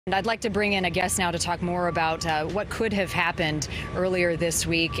And I'd like to bring in a guest now to talk more about what could have happened earlier this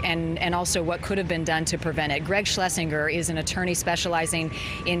week and also what could have been done to prevent it. Greg Schlesinger is an attorney specializing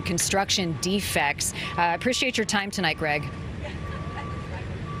in construction defects. Appreciate your time tonight, Greg.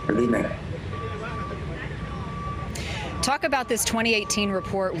 Good evening. Talk about this 2018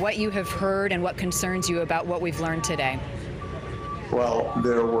 report, what you have heard and what concerns you about what we've learned today. Well,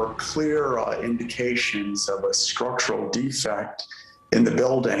 there were clear indications of a structural defect in the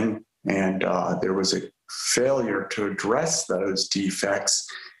building, and there was a failure to address those defects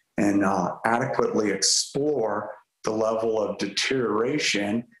and adequately explore the level of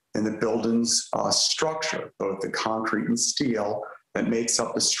deterioration in the building's structure, both the concrete and steel that makes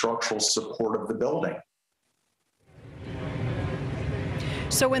up the structural support of the building.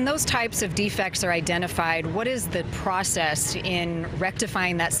 So when those types of defects are identified, what is the process in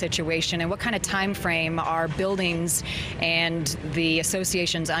rectifying that situation, and what kind of time frame are buildings and the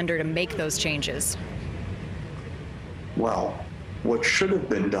associations under to make those changes? Well, what should have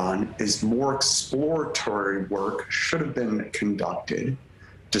been done is more exploratory work should have been conducted,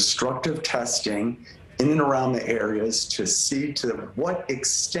 destructive testing in and around the areas to see to what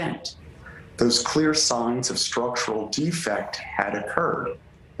extent those clear signs of structural defect had occurred.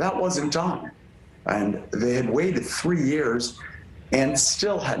 That wasn't done. And they had waited 3 years and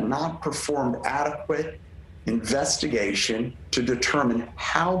still had not performed adequate investigation to determine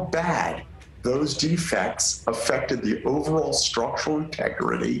how bad those defects affected the overall structural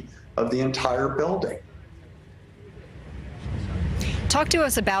integrity of the entire building. Talk to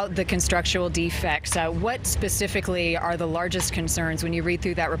us about the constructural defects. What specifically are the largest concerns when you read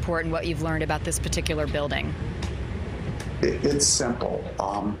through that report and what you've learned about this particular building? It's simple.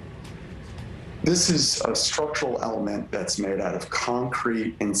 This is a structural element that's made out of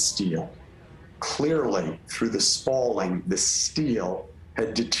concrete and steel. Clearly, through the spalling, the steel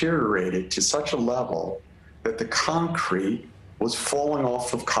had deteriorated to such a level that the concrete was falling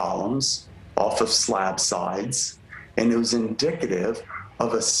off of columns, off of slab sides, and it was indicative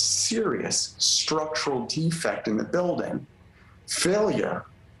of a serious structural defect in the building. Failure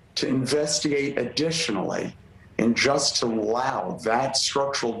to investigate additionally and just to allow that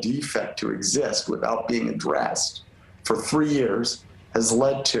structural defect to exist without being addressed for 3 years has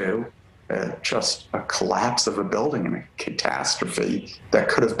led to just a collapse of a building and a catastrophe that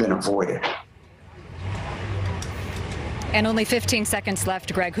could have been avoided. And only 15 seconds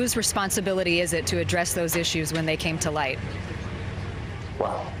left, Greg. Whose responsibility is it to address those issues when they came to light?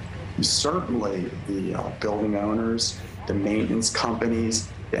 Well, certainly the building owners, the maintenance companies,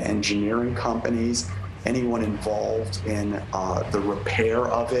 the engineering companies, anyone involved in the repair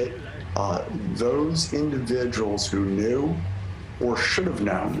of it, those individuals who knew or should have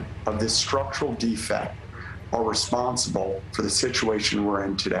known of this structural defect are responsible for the situation we're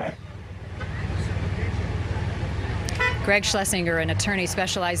in today. Greg Schlesinger, an attorney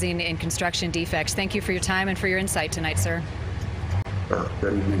specializing in construction defects. Thank you for your time and for your insight tonight, sir. Sure.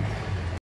 Good evening.